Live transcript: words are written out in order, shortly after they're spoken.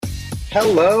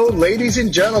Hello, ladies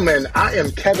and gentlemen. I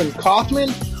am Kevin Kaufman,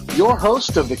 your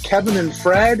host of the Kevin and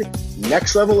Fred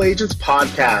Next Level Agents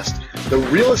podcast, the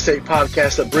real estate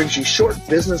podcast that brings you short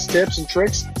business tips and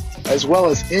tricks, as well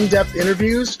as in-depth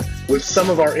interviews with some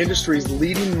of our industry's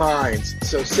leading minds.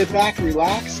 So sit back,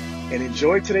 relax, and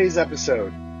enjoy today's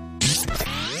episode.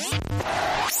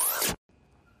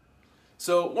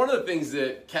 So one of the things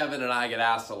that Kevin and I get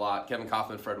asked a lot, Kevin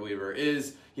Kaufman, Fred Weaver,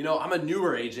 is, I'm a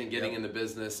newer agent getting into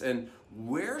business, and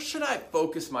where should I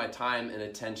focus my time and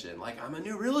attention? Like, I'm a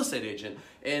new real estate agent,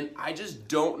 and I just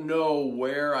don't know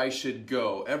where I should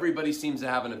go. Everybody seems to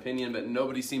have an opinion, but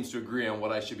nobody seems to agree on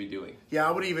what I should be doing. Yeah,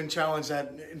 I would even challenge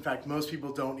that. In fact, most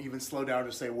people don't even slow down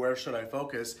to say, where should I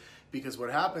focus? Because what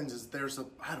happens is there's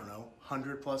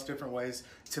 100 plus different ways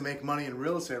to make money in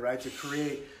real estate, right? To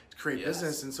create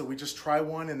business. And so we just try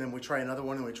one, and then we try another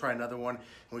one, and we try another one, and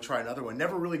we try another one.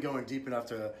 Never really going deep enough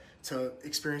to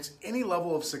experience any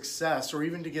level of success or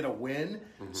even to get a win.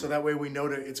 Mm-hmm. So that way we know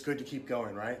that it's good to keep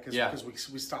going, right? Because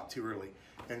we stop too early.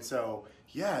 And so,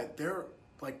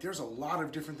 there's a lot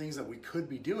of different things that we could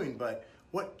be doing, but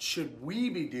what should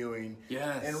we be doing?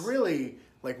 Yes. And really,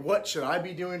 what should I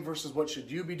be doing versus what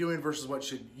should you be doing versus what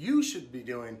should be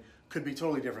doing could be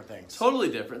totally different things. Totally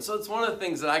different. So it's one of the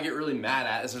things that I get really mad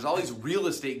at is there's all these real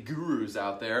estate gurus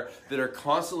out there that are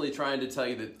constantly trying to tell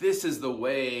you that this is the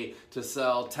way to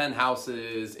sell 10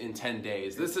 houses in 10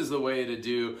 days. This is the way to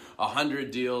do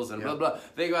 100 deals and blah, blah.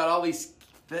 They got all these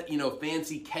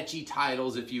fancy, catchy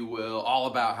titles, if you will, all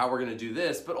about how we're going to do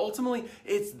this. But ultimately,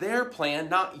 it's their plan,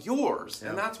 not yours. Yeah.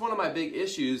 And that's one of my big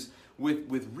issues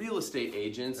with real estate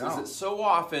agents is that so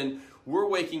often we're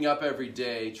waking up every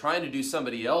day trying to do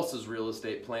somebody else's real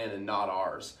estate plan and not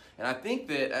ours. And I think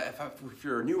that if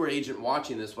you're a newer agent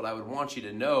watching this, what I would want you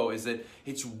to know is that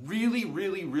it's really,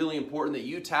 really, really important that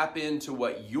you tap into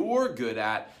what you're good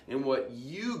at and what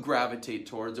you gravitate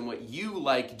towards and what you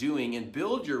like doing and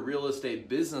build your real estate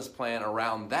business plan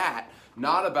around that,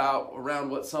 not around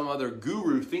what some other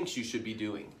guru thinks you should be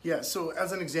doing. Yeah, so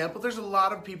as an example, there's a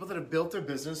lot of people that have built their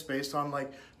business based on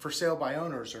for sale by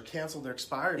owners or canceled their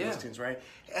expired listings, right?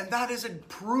 And that is a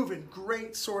proven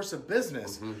great source of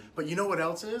business. Mm-hmm. But you know what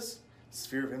else is?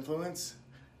 Sphere of influence,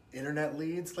 internet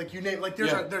leads,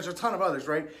 there's a ton of others,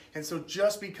 right? And so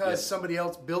just because somebody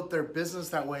else built their business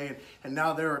that way and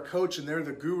now they're a coach and they're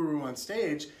the guru on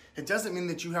stage, it doesn't mean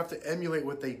that you have to emulate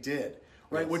what they did.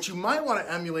 Right. Yes. What you might want to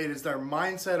emulate is their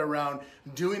mindset around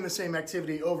doing the same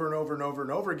activity over and over and over and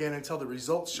over again until the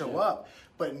results show up,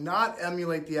 but not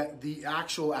emulate the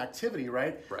actual activity.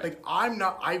 Right.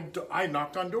 I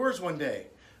knocked on doors one day.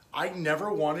 I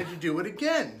never wanted to do it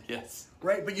again. Yes.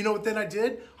 Right. But you know what then I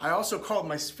did? I also called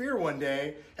my sphere one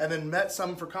day and then met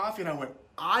some for coffee, and I went,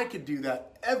 I could do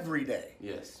that every day.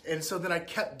 Yes. And so then I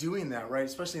kept doing that, right?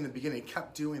 Especially in the beginning, I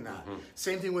kept doing that. Mm-hmm.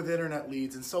 Same thing with internet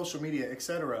leads and social media,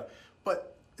 etc.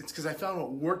 But it's because I found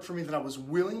what worked for me that I was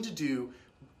willing to do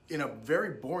in a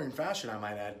very boring fashion, I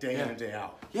might add, day in and day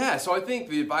out. Yeah, so I think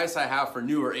the advice I have for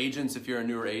newer agents, if you're a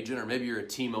newer agent, or maybe you're a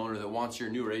team owner that wants your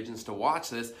newer agents to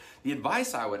watch this, the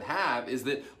advice I would have is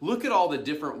that look at all the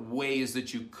different ways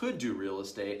that you could do real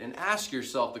estate and ask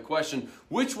yourself the question,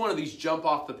 which one of these jump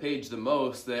off the page the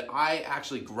most that I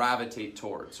actually gravitate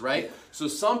towards, right? So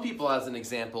some people, as an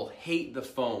example, hate the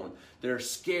phone. They're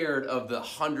scared of the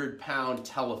 100-pound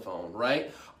telephone,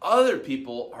 right? Other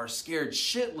people are scared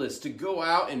shitless to go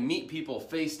out and meet people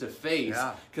face to face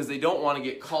because they don't want to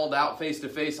get called out face to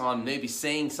face on maybe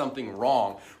saying something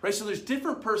wrong, right? So there's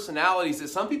different personalities that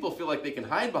some people feel like they can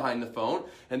hide behind the phone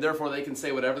and therefore they can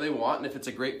say whatever they want. And if it's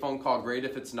a great phone call, great.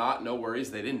 If it's not, no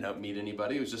worries. They didn't meet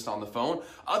anybody. It was just on the phone.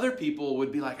 Other people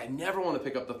would be like, I never want to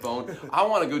pick up the phone. I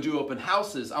want to go do open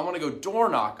houses. I want to go door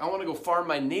knock. I want to go farm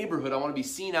my neighborhood. I want to be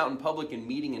seen out in public and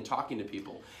meeting and talking to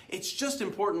people. It's just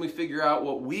important we figure out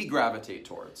what we gravitate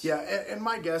towards. Yeah, and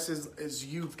my guess is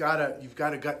you've got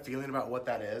a gut feeling about what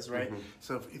that is, right? Mm-hmm.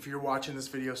 So if you're watching this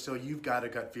video still, you've got a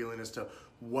gut feeling as to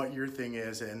what your thing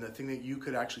is and the thing that you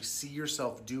could actually see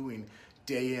yourself doing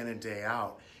day in and day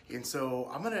out. And so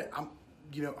I'm gonna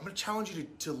challenge you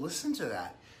to listen to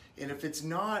that. And if it's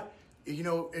not,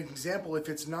 an example, if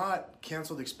it's not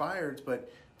canceled expireds, but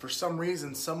for some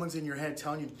reason someone's in your head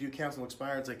telling you to do canceled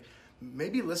expireds,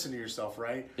 maybe listen to yourself,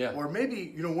 right? Yeah. Or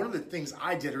maybe, one of the things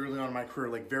I did early on in my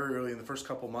career, very early in the first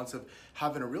couple of months of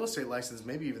having a real estate license,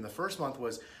 maybe even the first month,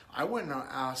 was I went and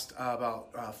asked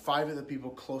about 5 of the people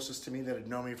closest to me that had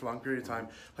known me for a long period of time,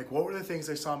 what were the things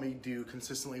they saw me do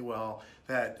consistently well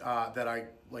that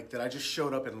I just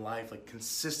showed up in life,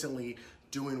 consistently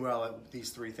doing well at these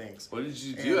 3 things. What did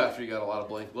you do after you got a lot of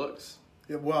blank looks?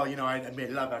 Well, I made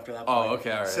it up after that point. Oh,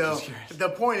 okay, all right. So the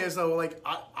point is, though, like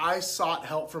I sought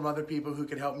help from other people who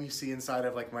could help me see inside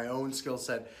of like my own skill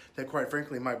set that, quite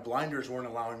frankly, my blinders weren't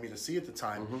allowing me to see at the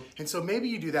time. Mm-hmm. And so maybe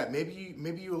you do that. Maybe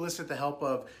you elicit the help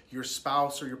of your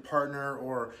spouse or your partner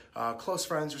or close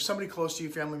friends or somebody close to you,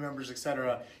 family members,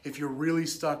 etc. If you're really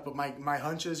stuck, but my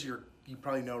hunch is you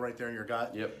probably know right there in your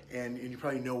gut. Yep. And you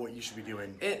probably know what you should be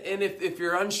doing. And if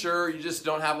you're unsure, you just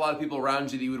don't have a lot of people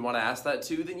around you that you would want to ask that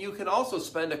to, then you can also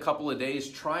spend a couple of days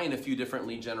trying a few different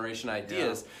lead generation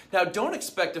ideas. Yeah. Now, don't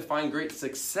expect to find great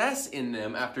success in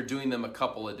them after doing them a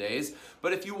couple of days,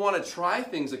 but if you want to try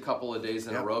things a couple of days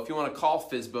in a row, if you want to call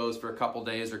FSBOs for a couple of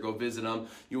days or go visit them,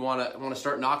 you want to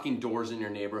start knocking doors in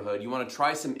your neighborhood, you want to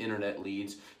try some internet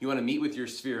leads, you want to meet with your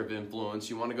sphere of influence,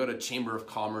 you want to go to Chamber of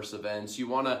Commerce events, you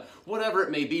want to, whatever it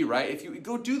may be, right? If you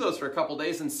go do those for a couple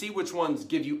days and see which ones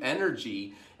give you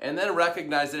energy, and then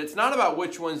recognize that it's not about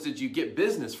which ones did you get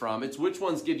business from, it's which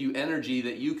ones give you energy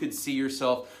that you could see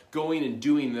yourself going and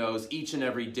doing those each and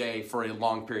every day for a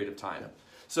long period of time.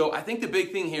 So I think the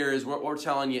big thing here is what we're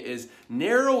telling you is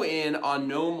narrow in on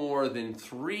no more than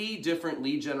 3 different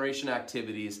lead generation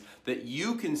activities that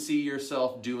you can see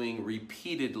yourself doing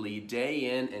repeatedly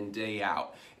day in and day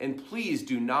out. And please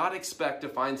do not expect to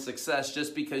find success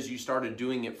just because you started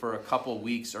doing it for a couple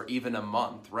weeks or even a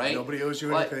month, right? Nobody owes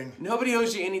you anything. Nobody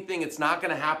owes you anything. It's not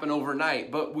going to happen overnight.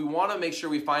 But we want to make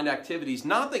sure we find activities,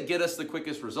 not that get us the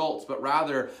quickest results, but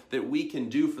rather that we can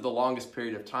do for the longest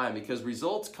period of time, because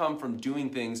results come from doing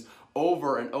things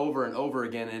over and over and over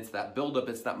again, and it's that buildup,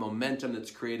 it's that momentum that's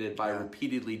created by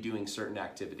repeatedly doing certain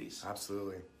activities.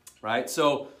 Absolutely. Right?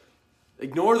 So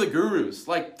ignore the gurus.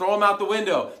 Like, throw them out the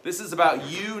window. This is about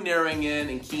you narrowing in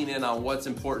and keying in on what's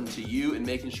important to you and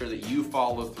making sure that you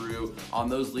follow through on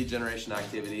those lead generation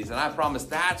activities. And I promise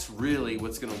that's really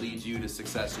what's going to lead you to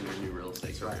success in your new real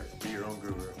estate career. Right. Be your own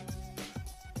guru.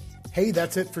 Hey,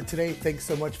 that's it for today. Thanks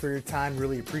so much for your time.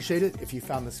 Really appreciate it. If you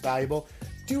found this valuable,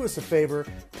 do us a favor.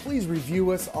 Please review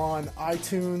us on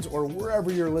iTunes or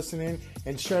wherever you're listening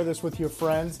and share this with your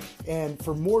friends. And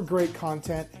for more great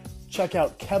content, check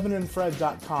out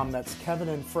kevinandfred.com. That's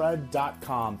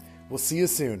kevinandfred.com. We'll see you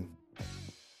soon.